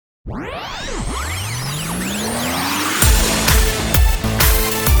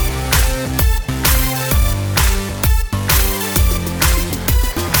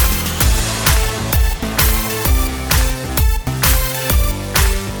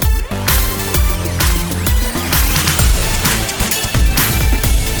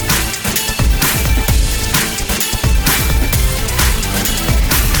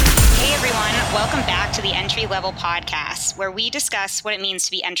Level podcast, where we discuss what it means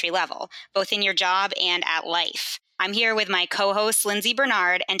to be entry level, both in your job and at life. I'm here with my co-host, Lindsay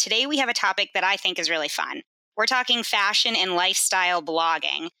Bernard, and today we have a topic that I think is really fun. We're talking fashion and lifestyle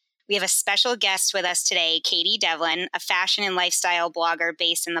blogging. We have a special guest with us today, Katie Devlin, a fashion and lifestyle blogger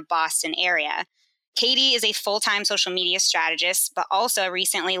based in the Boston area. Katie is a full-time social media strategist, but also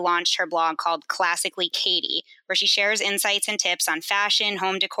recently launched her blog called Classically Katie, where she shares insights and tips on fashion,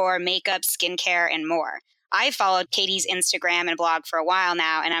 home decor, makeup, skincare, and more. I've followed Katie's Instagram and blog for a while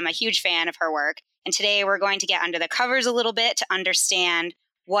now, and I'm a huge fan of her work. And today we're going to get under the covers a little bit to understand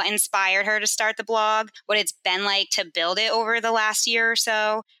what inspired her to start the blog, what it's been like to build it over the last year or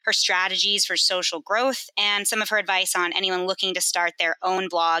so, her strategies for social growth, and some of her advice on anyone looking to start their own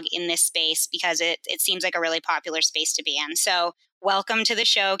blog in this space, because it seems like a really popular space to be in. So welcome to the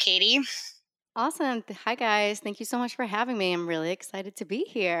show, Katie. Awesome. Hi, guys. Thank you so much for having me. I'm really excited to be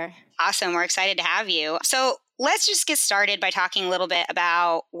here. Awesome. We're excited to have you. So let's just get started by talking a little bit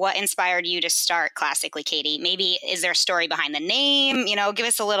about what inspired you to start Classically Katie. Maybe is there a story behind the name? Give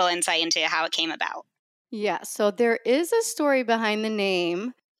us a little insight into how it came about. Yeah. So there is a story behind the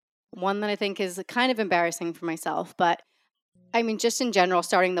name, one that I think is kind of embarrassing for myself. But I mean, just in general,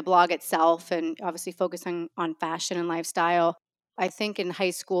 starting the blog itself and obviously focusing on fashion and lifestyle. I think in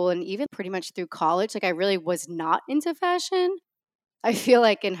high school and even pretty much through college, I really was not into fashion. I feel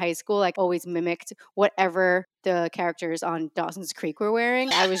like in high school, I always mimicked whatever the characters on Dawson's Creek were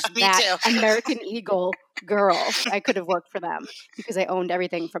wearing. I was Me that too. American Eagle girl. I could have worked for them because I owned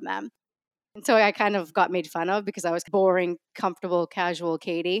everything from them. And so I kind of got made fun of because I was boring, comfortable, casual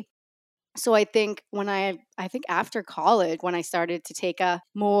Katie. So I think I think after college, when I started to take a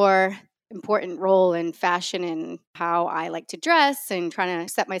more important role in fashion and how I like to dress and trying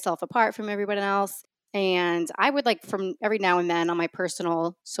to set myself apart from everyone else. And I would from every now and then on my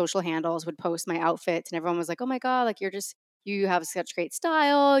personal social handles would post my outfits and everyone was like, oh my God, you have such great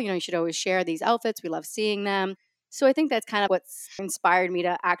style. You should always share these outfits. We love seeing them. So I think that's kind of what's inspired me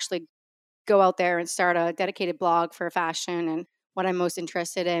to actually go out there and start a dedicated blog for fashion and what I'm most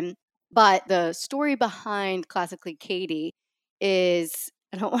interested in. But the story behind Classically Katie is,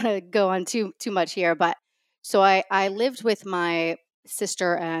 I don't want to go on too much here, but so I lived with my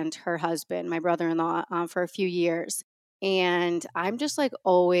sister and her husband, my brother-in-law, for a few years. And I'm just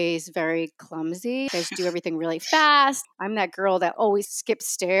always very clumsy. I just do everything really fast. I'm that girl that always skips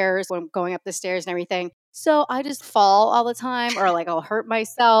stairs when going up the stairs and everything. So I just fall all the time or I'll hurt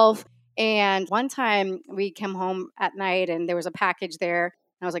myself. And one time we came home at night and there was a package there.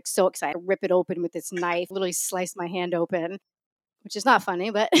 And I was so excited to rip it open with this knife, literally slice my hand open, which is not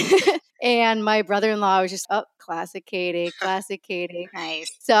funny, but and my brother-in-law was just, oh, classic Katie.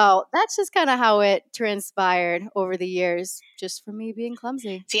 Nice. So that's just kind of how it transpired over the years, just from me being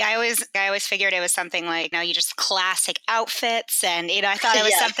clumsy. See, I always figured it was something you just classic outfits, and I thought it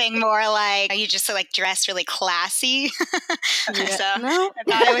was something more you just dress really classy. Yeah. So No. I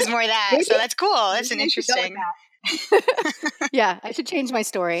thought it was more that. So that's cool. That's an interesting. Yeah, I should change my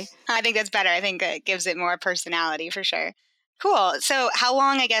story. I think that's better. I think it gives it more personality for sure. Cool. So how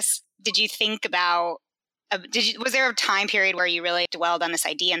long, I guess, did you think about, was there a time period where you really dwelled on this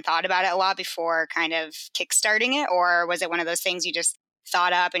idea and thought about it a lot before kind of kickstarting it? Or was it one of those things you just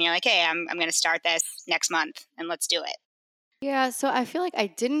thought up and you're like, hey, I'm going to start this next month and let's do it? Yeah, so I feel like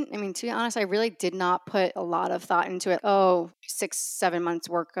to be honest, I really did not put a lot of thought into it. 6-7 months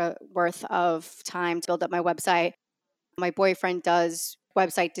worth of time to build up my website. My boyfriend does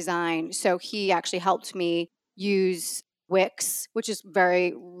website design, so he actually helped me use Wix, which is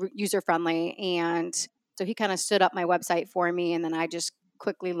very user-friendly. And so he kind of stood up my website for me, and then I just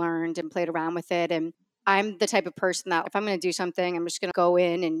quickly learned and played around with it. And I'm the type of person that if I'm going to do something, I'm just going to go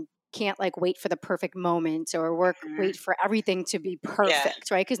in and can't wait for the perfect moment or wait for everything to be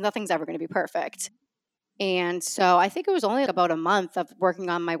perfect, right? Because nothing's ever going to be perfect. And so I think it was only about a month of working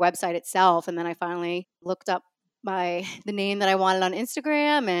on my website itself. And then I finally looked up the name that I wanted on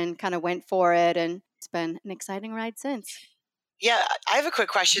Instagram and kind of went for it. And it's been an exciting ride since. Yeah, I have a quick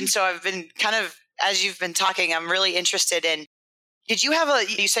question. So I've been as you've been talking, I'm really interested in,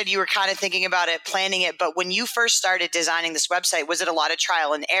 you said you were kind of thinking about it, planning it, but when you first started designing this website, was it a lot of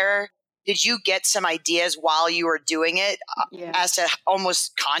trial and error? did you get some ideas while you were doing it as to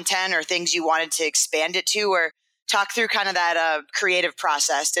almost content or things you wanted to expand it to? Or talk through kind of that creative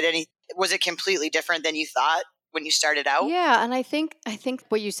process. Was it completely different than you thought when you started out? Yeah, and I think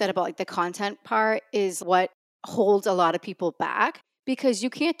what you said about like the content part is what holds a lot of people back, because you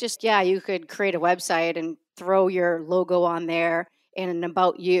can't just you could create a website and throw your logo on there and an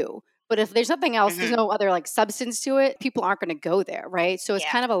about you. But if there's nothing else, there's no other like substance to it, people aren't going to go there, right? So it's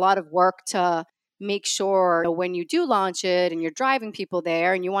kind of a lot of work to make sure when you do launch it and you're driving people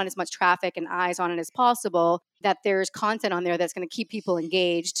there and you want as much traffic and eyes on it as possible, that there's content on there that's going to keep people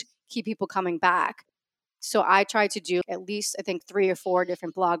engaged, keep people coming back. So I tried to do at least, I think, 3 or 4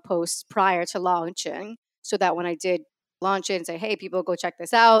 different blog posts prior to launching, so that when I did launch it and say, hey, people, go check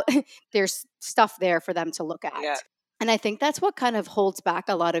this out, there's stuff there for them to look at. Yeah. And I think that's what kind of holds back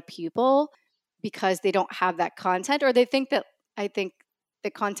a lot of people, because they don't have that content, or they think that, I think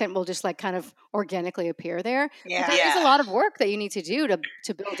the content will just like kind of organically appear there. Yeah. But there is a lot of work that you need to do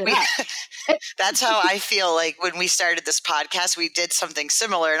to build it up. That's how I feel like when we started this podcast, we did something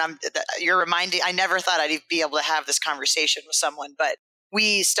similar. And you're reminding, I never thought I'd be able to have this conversation with someone, but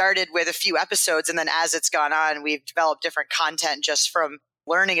we started with a few episodes. And then as it's gone on, we've developed different content just from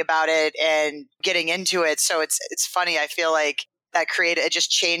learning about it and getting into it. So it's funny. I feel like that it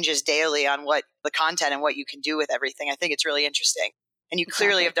just changes daily on what the content and what you can do with everything. I think it's really interesting. And you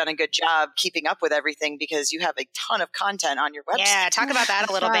clearly have done a good job keeping up with everything, because you have a ton of content on your website. Yeah, talk about that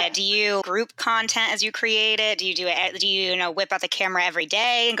a little bit. Do you group content as you create it? Do you whip out the camera every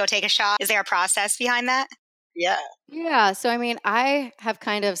day and go take a shot? Is there a process behind that? Yeah. Yeah. So, I mean, I have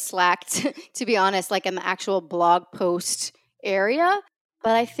kind of slacked, to be honest, like in the actual blog post area.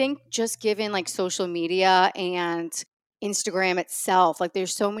 But I think just given like social media and Instagram itself, like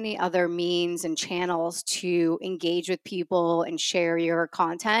there's so many other means and channels to engage with people and share your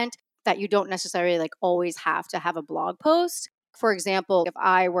content, that you don't necessarily like always have to have a blog post. For example, if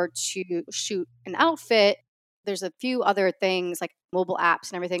I were to shoot an outfit, there's a few other things like mobile apps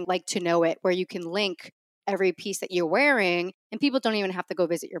and everything like To Know It, where you can link every piece that you're wearing, and people don't even have to go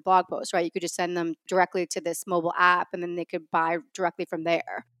visit your blog post, right? You could just send them directly to this mobile app and then they could buy directly from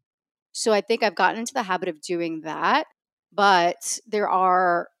there. So I think I've gotten into the habit of doing that. But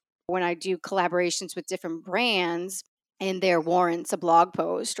when I do collaborations with different brands and there warrants a blog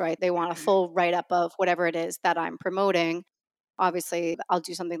post, right? They want a full write-up of whatever it is that I'm promoting. Obviously, I'll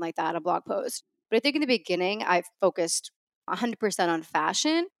do something like that, a blog post. But I think in the beginning, I focused 100% on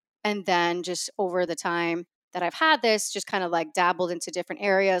fashion. And then just over the time that I've had this, just kind of like dabbled into different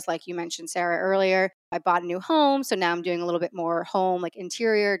areas. Like you mentioned, Sarah, earlier, I bought a new home. So now I'm doing a little bit more home, like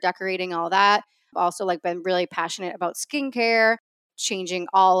interior decorating, all that. I've also like been really passionate about skincare, changing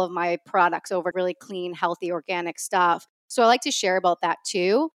all of my products over really clean, healthy, organic stuff. So I like to share about that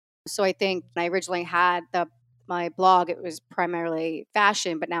too. So I think when I originally had my blog, it was primarily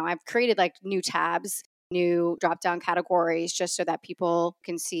fashion, but now I've created like new tabs, new drop-down categories, just so that people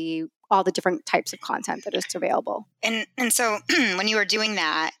can see all the different types of content that is available. And so when you were doing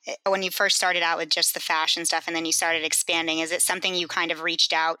that, when you first started out with just the fashion stuff and then you started expanding, is it something you kind of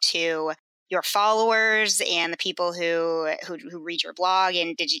reached out to your followers and the people who read your blog,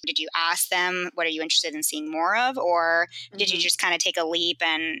 and did you ask them, what are you interested in seeing more of, or did you just kind of take a leap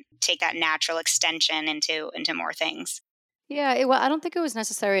and take that natural extension into more things? Yeah, well, I don't think it was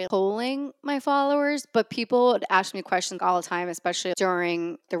necessarily polling my followers, but people would ask me questions all the time, especially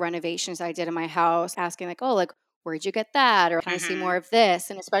during the renovations I did in my house, asking like, oh, like, where'd you get that? Or can I see more of this?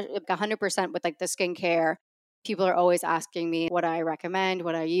 And especially like 100% with like the skincare, people are always asking me what I recommend,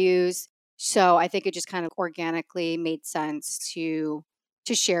 what I use. So I think it just kind of organically made sense to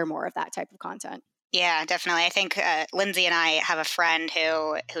share more of that type of content. Yeah, definitely. I think Lindsay and I have a friend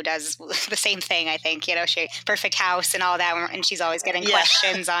who does the same thing. I think, she perfect house and all that, and she's always getting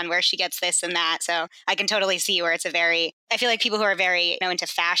questions on where she gets this and that. So I can totally see where I feel like people who are very into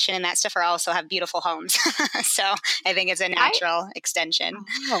fashion and that stuff also have beautiful homes. So I think it's a natural extension.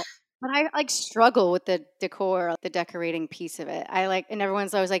 But I like struggle with the decor, the decorating piece of it. And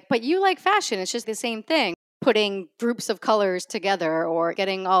everyone's always like, but you like fashion. It's just the same thing. Putting groups of colors together or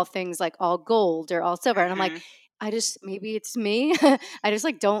getting all things like all gold or all silver. And I'm like, maybe it's me. I just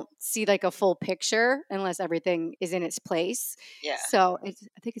like don't see like a full picture unless everything is in its place. Yeah. So I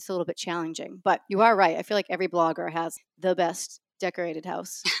think it's a little bit challenging, but you are right. I feel like every blogger has the best decorated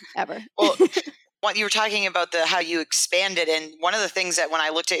house ever. Well, what you were talking about how you expanded, and one of the things that when I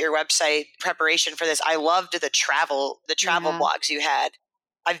looked at your website preparation for this, I loved the travel blogs you had.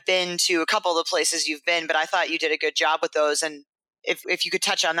 I've been to a couple of the places you've been, but I thought you did a good job with those. And if you could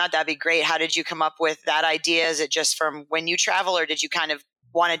touch on that, that'd be great. How did you come up with that idea? Is it just from when you travel, or did you kind of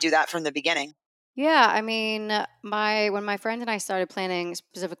want to do that from the beginning? Yeah, I mean, when my friend and I started planning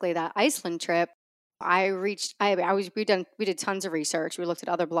specifically that Iceland trip, we did tons of research. We looked at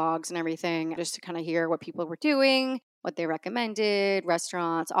other blogs and everything just to kind of hear what people were doing, what they recommended,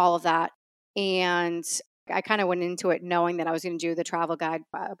 restaurants, all of that. And I kind of went into it knowing that I was going to do the travel guide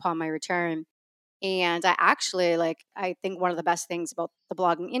upon my return. And I actually I think one of the best things about the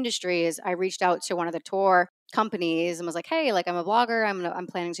blogging industry is I reached out to one of the tour companies and was like, "Hey, I'm a blogger. I'm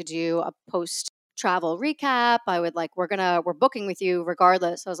planning to do a post travel recap. I would we're booking with you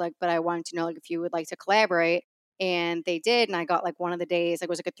regardless." I was like, "But I wanted to know if you would like to collaborate." And they did, and I got one of the days, it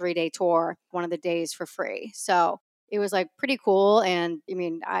was a 3-day tour, one of the days for free. So it was pretty cool. And I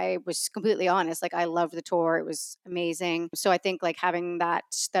mean, I was completely honest. I loved the tour. It was amazing. So I think having that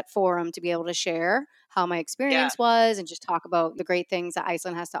forum to be able to share how my experience was and just talk about the great things that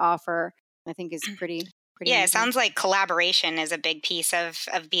Iceland has to offer, I think is pretty Yeah, amazing. it sounds like collaboration is a big piece of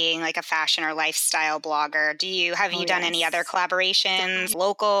being a fashion or lifestyle blogger. Have you done any other collaborations,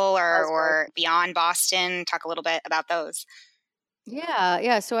 local or beyond Boston? Talk a little bit about those.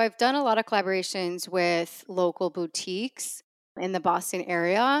 Yeah. So I've done a lot of collaborations with local boutiques in the Boston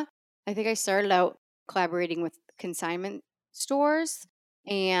area. I think I started out collaborating with consignment stores,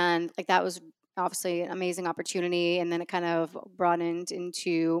 and that was obviously an amazing opportunity. And then it kind of broadened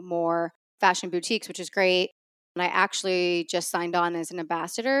into more fashion boutiques, which is great. And I actually just signed on as an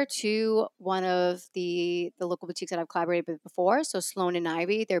ambassador to one of the local boutiques that I've collaborated with before. So Sloan and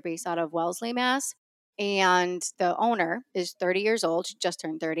Ivy, they're based out of Wellesley, Mass. And the owner is 30 years old. She just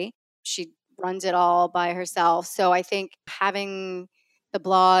turned 30. She runs it all by herself. So I think having the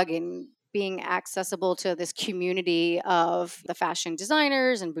blog and being accessible to this community of the fashion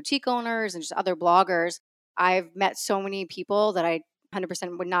designers and boutique owners and just other bloggers, I've met so many people that I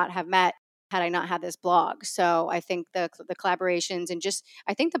 100% would not have met had I not had this blog. So I think the collaborations and just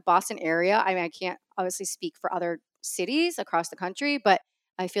I think the Boston area, I mean, I can't obviously speak for other cities across the country, but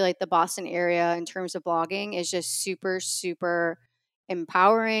I feel like the Boston area in terms of blogging is just super, super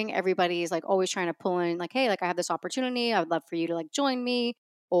empowering. Everybody is always trying to pull in, hey, I have this opportunity. I would love for you to join me,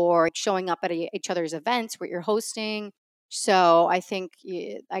 or showing up at each other's events where you're hosting. So I think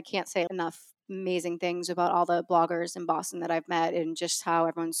I can't say enough amazing things about all the bloggers in Boston that I've met and just how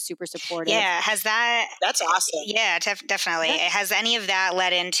everyone's super supportive. Yeah. That's awesome. Yeah, definitely. Yeah. Has any of that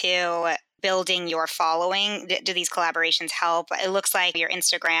led into building your following? Do these collaborations help? It looks like your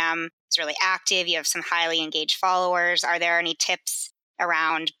Instagram is really active. You have some highly engaged followers. Are there any tips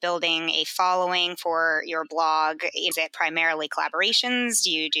around building a following for your blog? Is it primarily collaborations?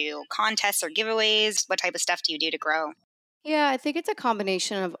 Do you do contests or giveaways? What type of stuff do you do to grow? Yeah, I think it's a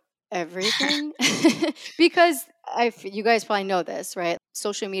combination of everything because you guys probably know this, right?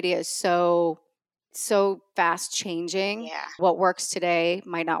 Social media is so fast changing. Yeah. What works today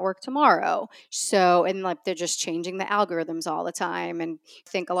might not work tomorrow. So, and they're just changing the algorithms all the time. And I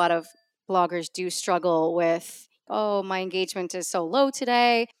think a lot of bloggers do struggle with, oh, my engagement is so low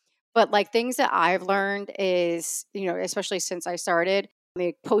today. But things that I've learned is, especially since I started,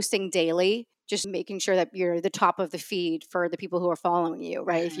 posting daily, just making sure that you're the top of the feed for the people who are following you,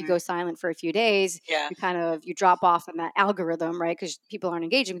 right? If you go silent for a few days, you drop off in that algorithm, right? Because people aren't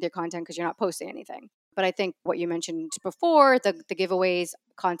engaging with your content because you're not posting anything. But I think what you mentioned before, the giveaways,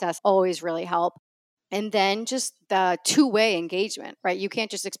 contests always really help. And then just the two-way engagement, right? You can't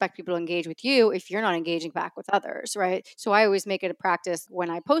just expect people to engage with you if you're not engaging back with others, right? So I always make it a practice when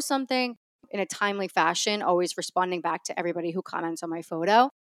I post something in a timely fashion, always responding back to everybody who comments on my photo,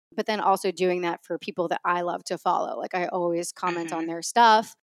 but then also doing that for people that I love to follow. I always comment on their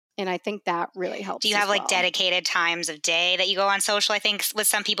stuff. And I think that really helps. Do you have dedicated times of day that you go on social? I think with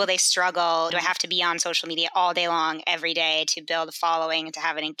some people, they struggle. Do I have to be on social media all day long, every day to build a following and to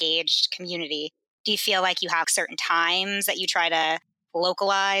have an engaged community? Do you feel like you have certain times that you try to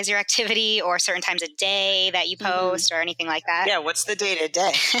localize your activity, or certain times a day that you post or anything like that? Yeah. What's the day to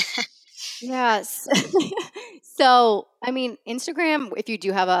day? Yes. So, I mean, Instagram, if you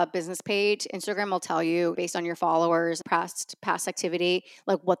do have a business page, Instagram will tell you based on your followers, past activity,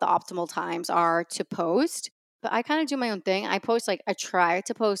 what the optimal times are to post. But I kind of do my own thing. I try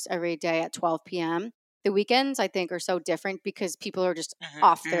to post every day at 12 p.m. The weekends, I think, are so different because people are just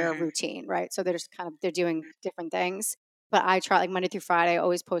off their routine, right? So they're just they're doing different things. But I try Monday through Friday, I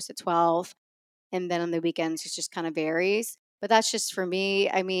always post at 12. And then on the weekends, it just kind of varies. But that's just for me.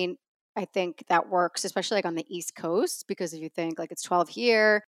 I mean, I think that works, especially on the East Coast, because if you think it's 12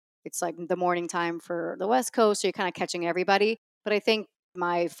 here, it's the morning time for the West Coast, so you're kind of catching everybody. But I think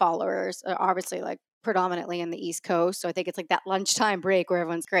my followers are obviously predominantly in the East Coast. So I think it's that lunchtime break where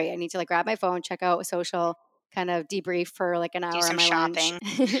everyone's great. I need to grab my phone, check out social, kind of debrief for like an Do hour on some my shopping.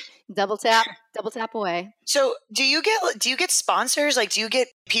 lunch. double tap away. So do you get sponsors? Like, do you get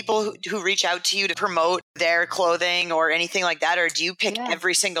people who reach out to you to promote their clothing or anything like that? Or do you pick Yeah.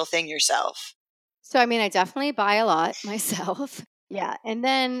 every single thing yourself? So, I mean, I definitely buy a lot myself. Yeah. And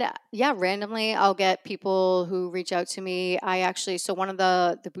then, yeah, randomly I'll get people who reach out to me. So one of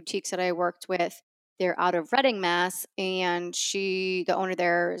the boutiques that I worked with, they're out of Reading, Mass. And the owner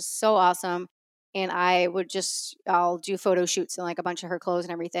there is so awesome. And I'll do photo shoots and like a bunch of her clothes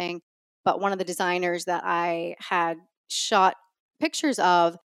and everything. But one of the designers that I had shot pictures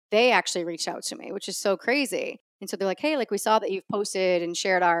of, they actually reached out to me, which is so crazy. And so they're like, hey, like we saw that you've posted and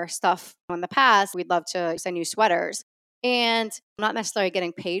shared our stuff in the past. We'd love to send you sweaters. And I'm not necessarily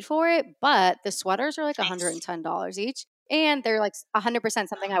getting paid for it, but the sweaters are like Nice. $110 each. And they're like 100%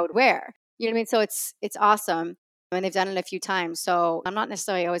 something I would wear. You know what I mean? So it's awesome. And they've done it a few times. So I'm not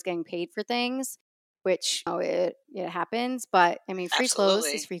necessarily always getting paid for things, which it happens. But I mean, free clothes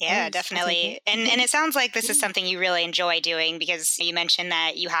is free clothes. Yeah, I'll take definitely. it. And it sounds like this is Yeah. something you really enjoy doing, because you mentioned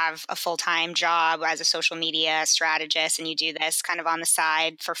that you have a full-time job as a social media strategist and you do this kind of on the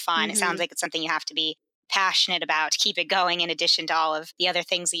side for fun. It sounds like it's something you have to be passionate about to keep it going, in addition to all of the other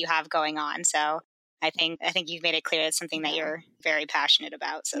things that you have going on. So I think you've made it clear it's something that Yeah. you're very passionate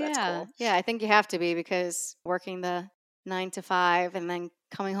about. So that's cool. Yeah, I think you have to be, because working the 9 to 5 and then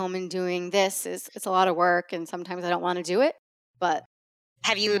coming home and doing this it's a lot of work, and sometimes I don't want to do it, but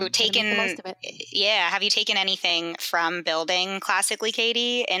Have you gotta make the taken, most of it. have you taken anything from building Classically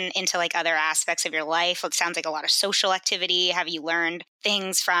Katie and into like other aspects of your life? It sounds like a lot of social activity. Have you learned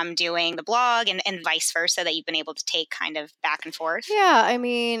things from doing the blog and vice versa that you've been able to take kind of back and forth? Yeah, I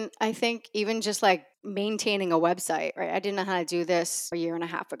mean, I think even just like maintaining a website, right? I didn't know how to do this a year and a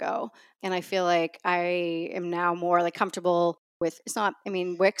half ago. And I feel like I am now more like comfortable with it's not, I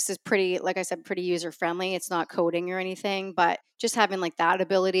mean, Wix is pretty, like I said, pretty user friendly. It's not coding or anything, but just having like that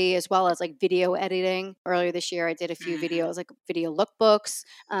ability, as well as like video editing. Earlier this year, I did a few videos, like video lookbooks.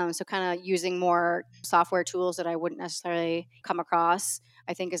 So kind of using more software tools that I wouldn't necessarily come across,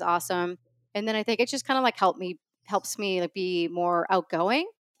 I think is awesome. And then I think it just kind of like helps me like be more outgoing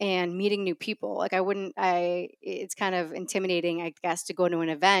and meeting new people. Like it's kind of intimidating, I guess, to go to an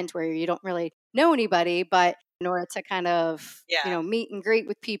event where you don't really know anybody, but in order to kind of, Yeah. meet and greet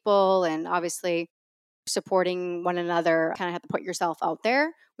with people, and obviously supporting one another, kind of have to put yourself out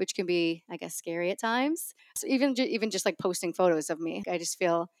there, which can be, I guess, scary at times. So even just like posting photos of me, I just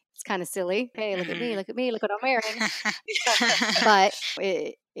feel it's kind of silly. Hey, look at me, look at me, look what I'm wearing. But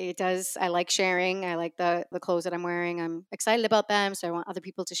it does. I like sharing. I like the clothes that I'm wearing. I'm excited about them, so I want other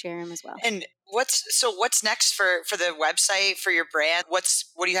people to share them as well. And what's next for the website, for your brand? What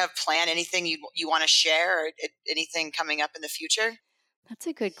do you have planned? Anything you want to share, or anything coming up in the future? That's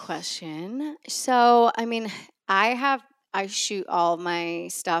a good question. So, I mean, I shoot all of my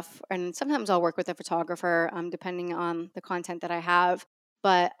stuff, and sometimes I'll work with a photographer, depending on the content that I have.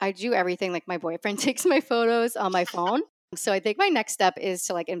 But I do everything. Like my boyfriend takes my photos on my phone. So I think my next step is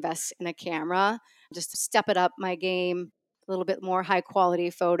to like invest in a camera, just to step it up my game, a little bit more high quality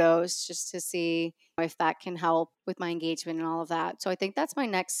photos, just to see if that can help with my engagement and all of that. So I think that's my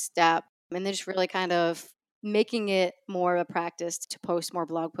next step. And then just really kind of making it more of a practice to post more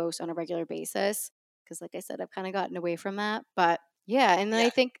blog posts on a regular basis. Because like I said, I've kind of gotten away from that. But yeah, and then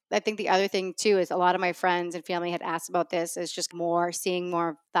Yeah. I think the other thing too is a lot of my friends and family had asked about this, is just seeing more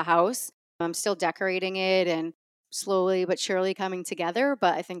of the house. I'm still decorating it and slowly but surely coming together,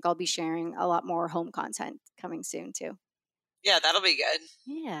 but I think I'll be sharing a lot more home content coming soon too. Yeah, that'll be good.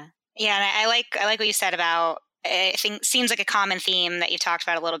 Yeah. Yeah, and I like what you said about, I think seems like a common theme that you talked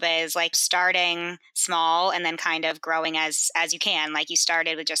about a little bit, is like starting small and then kind of growing as you can. Like you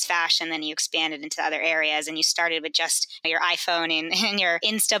started with just fashion, then you expanded into other areas, and you started with just your iPhone and your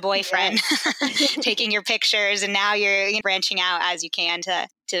Insta boyfriend taking your pictures, and now you're branching out as you can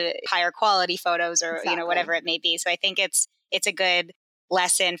to higher quality photos, or Exactly. whatever it may be. So I think it's a good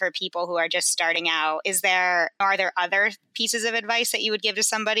lesson for people who are just starting out. Are there other pieces of advice that you would give to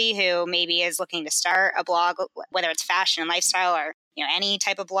somebody who maybe is looking to start a blog, whether it's fashion and lifestyle, or any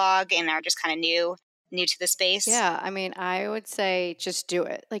type of blog, and are just kind of new to the space? Yeah, I mean, I would say just do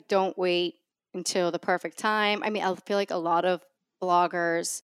it. Like, don't wait until the perfect time. I mean, I feel like a lot of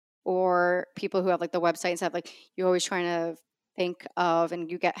bloggers or people who have like the website and stuff, like you're always trying to think of,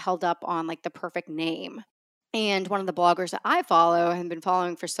 and you get held up on like the perfect name. And one of the bloggers that I follow and been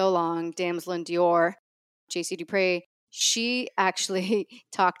following for so long, Damselin Dior, JC Dupree, she actually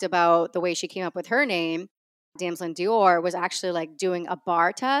talked about the way she came up with her name. Damselin Dior was actually like doing a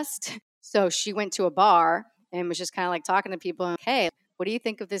bar test. So she went to a bar and was just kind of like talking to people, and, hey, what do you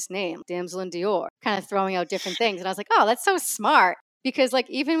think of this name? Damsel in Dior, kind of throwing out different things. And I was like, oh, that's so smart. Because like,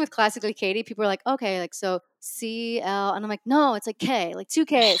 even with Classically Katie, people are like, okay, like, so CL, and I'm like, no, it's like K, like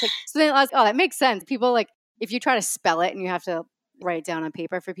 2K. It's like, so then I was, oh, that makes sense. People like, if you try to spell it and you have to write it down on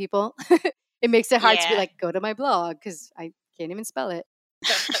paper for people, it makes it hard to be like, go to my blog because I can't even spell it.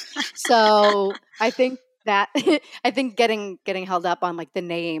 So I think that, I think getting held up on like the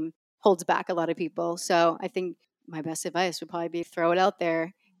name holds back a lot of people. So I think my best advice would probably be throw it out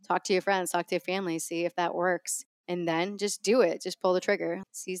there, talk to your friends, talk to your family, see if that works. And then just do it. Just pull the trigger.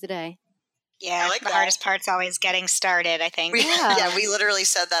 Seize the day. Yeah, like the hardest part's always getting started, I think. We literally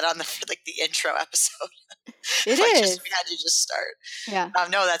said that on the intro episode. It is. We had to just start. Yeah.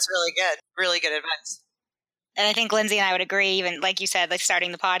 No, that's really good. Really good advice. And I think Lindsay and I would agree, even like you said, like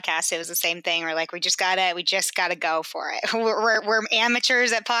starting the podcast, it was the same thing. We're like, we just gotta go for it. We're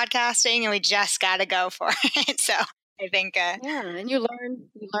amateurs at podcasting and we just gotta go for it. So I think and you learn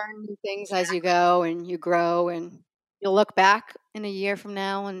new things as you go and you grow, and you'll look back in a year from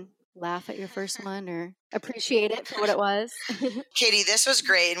now and laugh at your first one or appreciate it for what it was. Katie, this was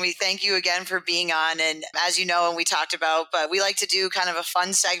great, and we thank you again for being on. And as you know, and we talked about, but we like to do kind of a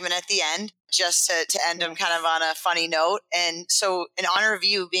fun segment at the end, just to end them kind of on a funny note. And so in honor of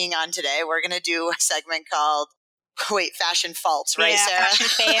you being on today, we're going to do a segment called Fashion Faults, right, Sarah? Fashion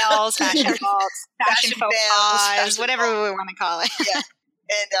fails, fashion faults, fashion faux pas, whatever we want to call it. Yeah.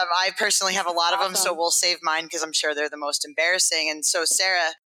 And I personally have a lot of them, so we'll save mine because I'm sure they're the most embarrassing. And so,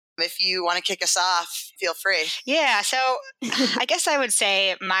 Sarah, if you want to kick us off, feel free. Yeah. So I guess I would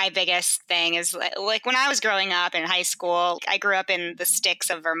say my biggest thing is like when I was growing up in high school, I grew up in the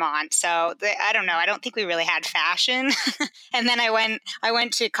sticks of Vermont. So I don't know. I don't think we really had fashion. And then I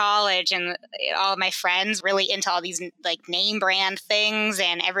went to college and all of my friends really into all these like name brand things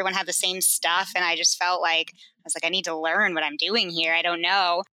and everyone had the same stuff. And I just felt like, I was like, I need to learn what I'm doing here. I don't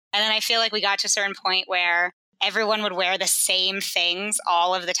know. And then I feel like we got to a certain point where everyone would wear the same things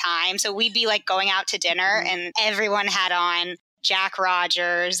all of the time. So we'd be like going out to dinner and everyone had on Jack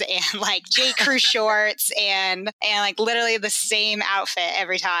Rogers and like J. Crew shorts and like literally the same outfit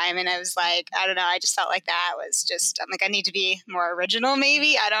every time. And I was like, I don't know. I just felt like that was just, I'm like, I need to be more original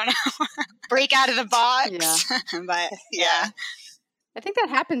maybe. I don't know. Break out of the box. Yeah. But yeah. I think that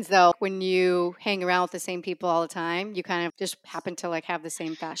happens though when you hang around with the same people all the time. You kind of just happen to like have the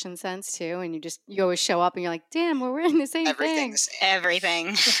same fashion sense too, and you always show up and you're like, "Damn, we're wearing the same thing." Everything.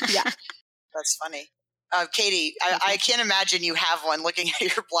 Yeah, that's funny. Katie, I can't imagine you have one looking at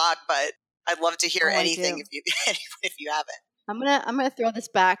your blog, but I'd love to hear anything if you haven't. I'm gonna throw this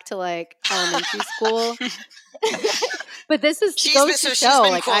back to like elementary school. But this is she's been cool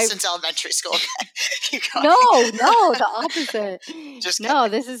since elementary school. No, the opposite.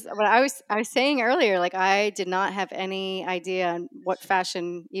 This is what I was saying earlier. Like I did not have any idea on what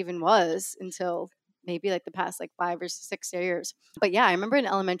fashion even was until maybe like the past like 5 or 6 years. But yeah, I remember in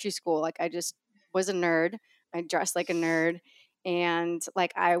elementary school, like I just was a nerd. I dressed like a nerd. And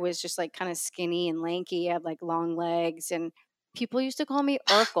like I was just like kind of skinny and lanky. I had like long legs, and people used to call me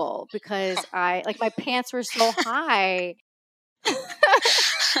Urkel because my pants were so high.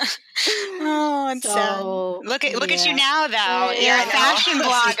 Oh, it's so look at you now though. You're a fashion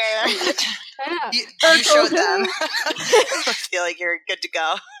blogger. You showed them. I feel like you're good to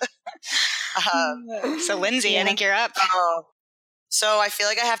go. So Lindsay, I think you're up. So I feel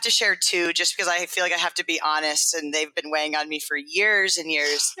like I have to share two just because I feel like I have to be honest, and they've been weighing on me for years and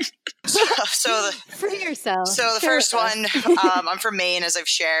years. Free yourself. So the first one, I'm from Maine, as I've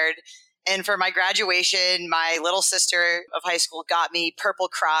shared. And for my graduation, my little sister of high school got me purple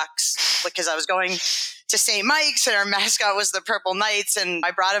Crocs because I was going to St. Mike's and our mascot was the Purple Knights, and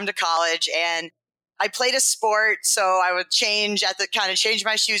I brought them to college. And I played a sport, so I would change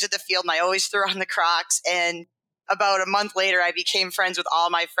my shoes at the field, and I always threw on the Crocs. And about a month later, I became friends with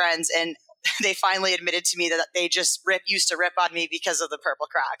all my friends, and they finally admitted to me that they just used to rip on me because of the purple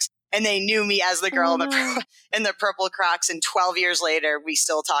Crocs. And they knew me as the girl in the purple Crocs. And 12 years later, we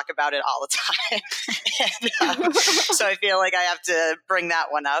still talk about it all the time. And, so I feel like I have to bring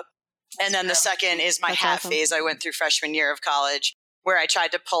that one up. And then the second is my hat phase I went through freshman year of college, where I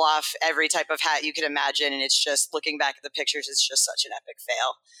tried to pull off every type of hat you could imagine. And it's just, looking back at the pictures, it's just such an epic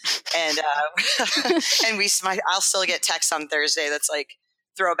fail. And I'll still get texts on Thursday that's like,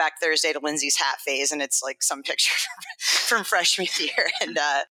 Throwback Thursday to Lindsay's hat phase. And it's like some picture from freshman year. And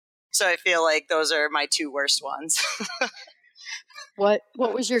so I feel like those are my two worst ones. What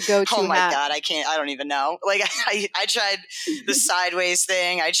was your go-to Oh my hat? God, I don't even know. Like I tried the sideways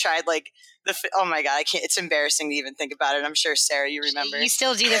thing. I tried like oh my God, I can't, it's embarrassing to even think about it. I'm sure, Sarah, you remember. You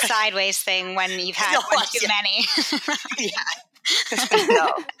still do the sideways thing when you've had too many. Yeah.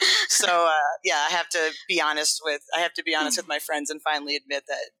 No. So yeah, I have to be honest with my friends and finally admit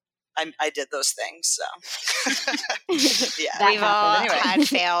that I did those things. So yeah, we've all had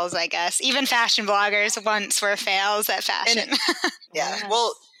fails, I guess. Even fashion bloggers once were fails at fashion. Yeah. Yes.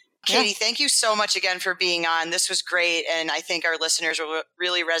 Well, Katie, thank you so much again for being on. This was great, and I think our listeners will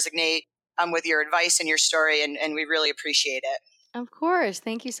really resonate with your advice and your story, and we really appreciate it. Of course.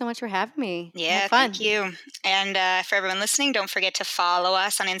 Thank you so much for having me. Yeah, thank you. And for everyone listening, don't forget to follow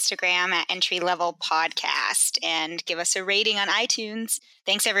us on Instagram at Entry Level Podcast and give us a rating on iTunes.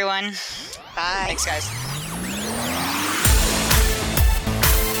 Thanks, everyone. Bye. Thanks, guys.